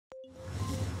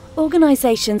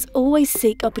Organisations always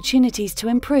seek opportunities to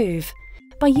improve.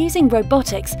 By using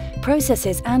robotics,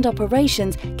 processes and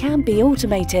operations can be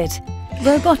automated.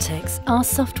 Robotics are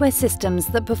software systems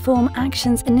that perform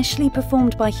actions initially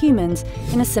performed by humans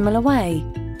in a similar way.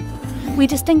 We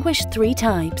distinguish three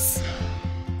types.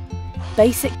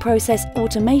 Basic process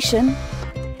automation.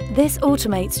 This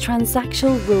automates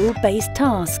transactional rule-based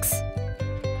tasks.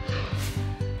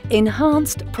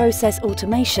 Enhanced process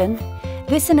automation.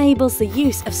 This enables the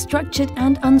use of structured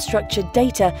and unstructured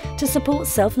data to support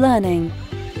self-learning.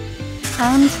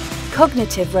 And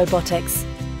cognitive robotics.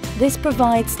 This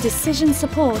provides decision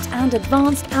support and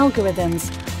advanced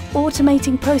algorithms,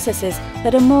 automating processes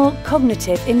that are more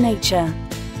cognitive in nature.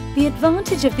 The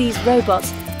advantage of these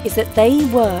robots is that they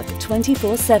work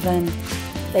 24/7.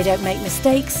 They don't make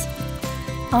mistakes,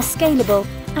 are scalable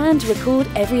and record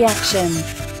every action.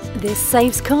 This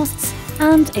saves costs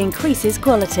and increases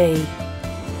quality.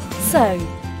 So,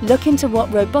 look into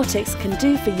what robotics can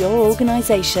do for your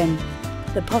organisation.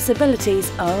 The possibilities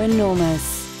are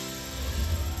enormous.